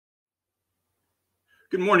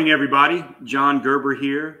Good morning, everybody. John Gerber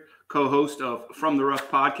here, co-host of From the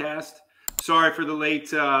Rough podcast. Sorry for the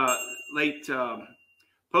late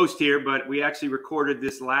post here, but we actually recorded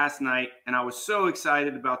this last night, and I was so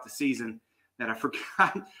excited about the season that I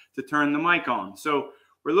forgot to turn the mic on. So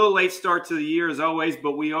we're a little late start to the year as always,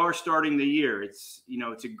 but we are starting the year. It's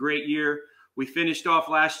a great year. We finished off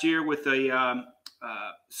last year with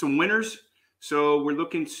some winners, so we're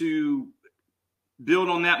looking to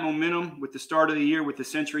build on that momentum with the start of the year with the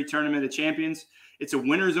Century Tournament of Champions. It's a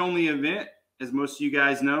winners-only event, as most of you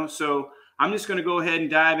guys know. So I'm just going to go ahead and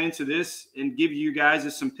dive into this and give you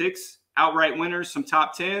guys some picks, outright winners, some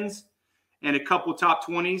top 10s, and a couple top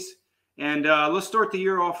 20s. And let's start the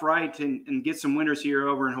year off right and get some winners here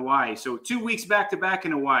over in Hawaii. So 2 weeks back-to-back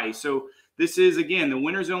in Hawaii. So this is, again, the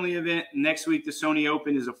winners-only event. Next week, the Sony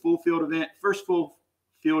Open is a full-field event, first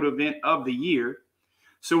full-field event of the year.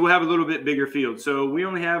 So we'll have a little bit bigger field. So we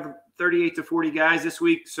only have 38 to 40 guys this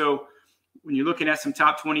week. So when you're looking at some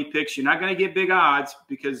top 20 picks, you're not going to get big odds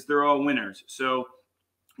because they're all winners. So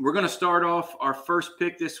we're going to start off. Our first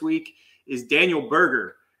pick this week is Daniel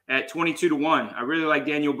Berger at 22 to 1. I really like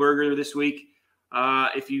Daniel Berger this week.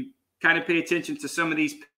 If you kind of pay attention to some of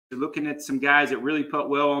these picks, you're looking at some guys that really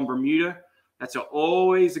putt well on Bermuda. That's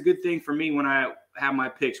always a good thing for me when I have my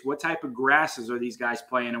picks. What type of grasses are these guys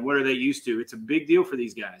playing and what are they used to? It's a big deal for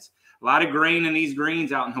these guys. A lot of grain in these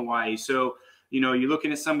greens out in Hawaii. So, you're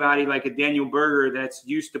looking at somebody like a Daniel Berger that's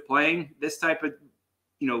used to playing this type of,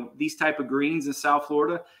 these type of greens in South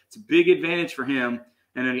Florida. It's a big advantage for him.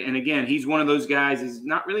 And again, he's one of those guys. It's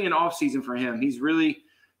not really an off season for him. He's really,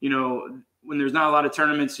 when there's not a lot of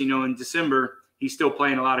tournaments, in December, he's still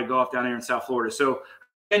playing a lot of golf down there in South Florida. So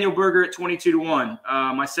Daniel Berger at 22 to 1.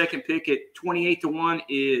 My second pick at 28 to 1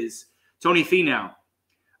 is Tony Finau.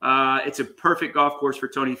 It's a perfect golf course for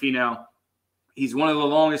Tony Finau. He's one of the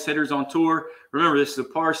longest hitters on tour. Remember, this is a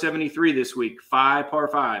par 73 this week, 5 par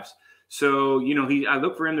 5s. So, I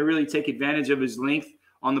look for him to really take advantage of his length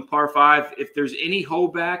on the par 5. If there's any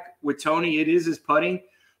holdback with Tony, it is his putting.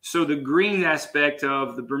 So the green aspect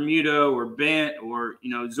of the Bermuda or Bent or,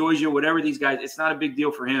 Zoysia, whatever these guys, it's not a big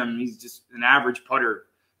deal for him. He's just an average putter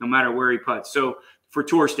no matter where he putts. So for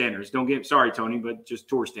tour standards, sorry, Tony, but just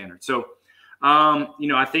tour standards. So,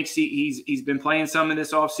 I think he's been playing some in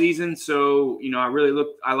this off season. So,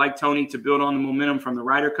 I like Tony to build on the momentum from the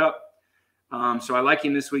Ryder Cup. So I like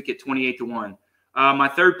him this week at 28 to 1. My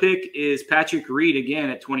third pick is Patrick Reed again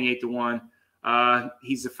at 28 to 1.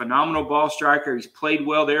 He's a phenomenal ball striker. He's played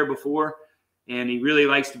well there before, and he really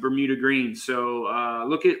likes the Bermuda green. So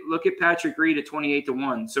look at Patrick Reed at 28 to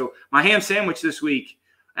 1. So my ham sandwich this week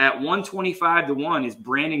at 125 to 1 is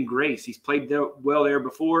Brandon Grace. He's played well there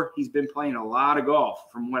before. He's been playing a lot of golf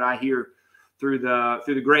from what I hear through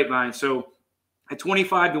the grapevine. So at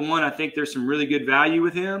 25 to 1, I think there's some really good value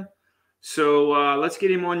with him. So let's get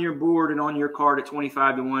him on your board and on your card at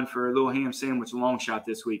 25 to 1 for a little ham sandwich long shot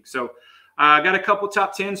this week. So I got a couple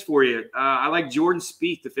top 10s for you. I like Jordan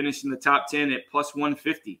Spieth to finish in the top 10 at plus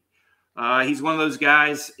 150. He's one of those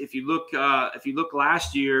guys. If you look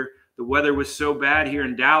last year, the weather was so bad here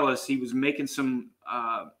in Dallas. He was making some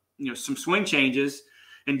swing changes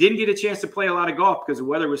and didn't get a chance to play a lot of golf because the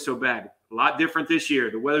weather was so bad. A lot different this year.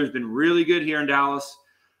 The weather's been really good here in Dallas.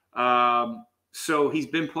 So he's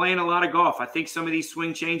been playing a lot of golf. I think some of these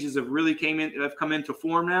swing changes have come into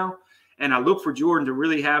form now. And I look for Jordan to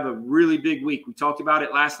really have a really big week. We talked about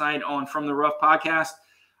it last night on From the Rough podcast.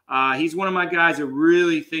 He's one of my guys I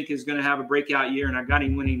really think is going to have a breakout year, and I got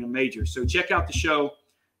him winning a major. So check out the show,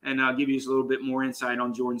 and I'll give you a little bit more insight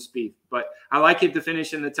on Jordan Spieth. But I like him to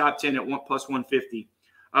finish in the top 10 at plus 150.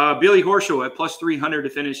 Billy Horschel at plus 300 to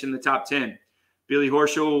finish in the top 10. Billy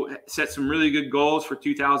Horschel set some really good goals for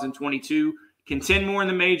 2022. Contend more in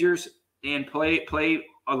the majors and play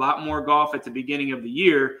a lot more golf at the beginning of the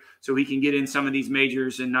year so he can get in some of these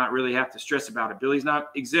majors and not really have to stress about it. Billy's not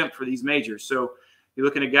exempt for these majors. So you're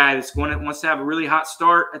looking at a guy that's wants to have a really hot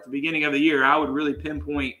start at the beginning of the year. I would really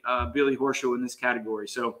pinpoint Billy Horschel in this category.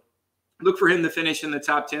 So look for him to finish in the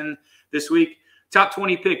top 10 this week. Top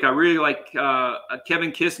 20 pick, I really like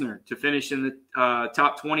Kevin Kisner to finish in the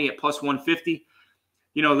top 20 at plus 150.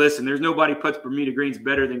 Listen, there's nobody puts Bermuda greens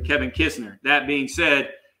better than Kevin Kisner. That being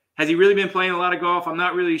said, has he really been playing a lot of golf? I'm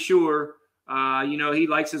not really sure. He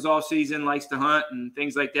likes his off season, likes to hunt and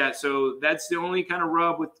things like that. So that's the only kind of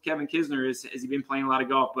rub with Kevin Kisner is has he been playing a lot of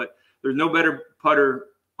golf. But there's no better putter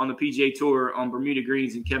on the PGA Tour on Bermuda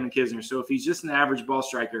greens than Kevin Kisner. So if he's just an average ball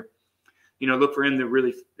striker, look for him to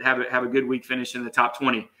really have a good week finish in the top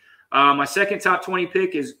 20. My second top 20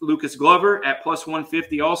 pick is Lucas Glover at plus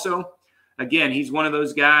 150 also. Again, he's one of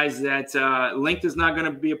those guys that length is not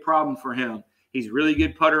going to be a problem for him. He's really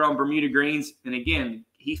good putter on Bermuda greens. And again,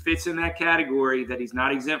 he fits in that category that he's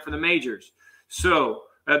not exempt for the majors. So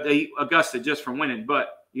Augusta just from winning, but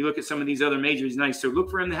you look at some of these other majors, he's nice. So look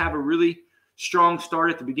for him to have a really strong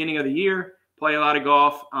start at the beginning of the year, play a lot of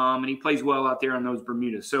golf, and he plays well out there on those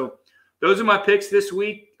Bermudas. So those are my picks this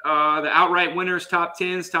week. The outright winners, top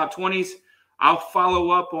 10s, top 20s. I'll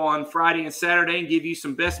follow up on Friday and Saturday and give you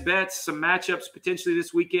some best bets, some matchups potentially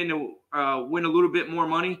this weekend to win a little bit more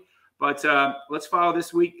money. But let's follow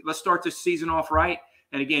this week. Let's start this season off right.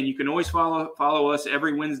 And again, you can always follow us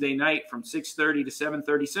every Wednesday night from 6:30 to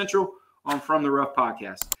 7:30 Central on From the Rough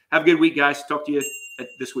podcast. Have a good week, guys. Talk to you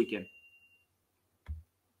this weekend.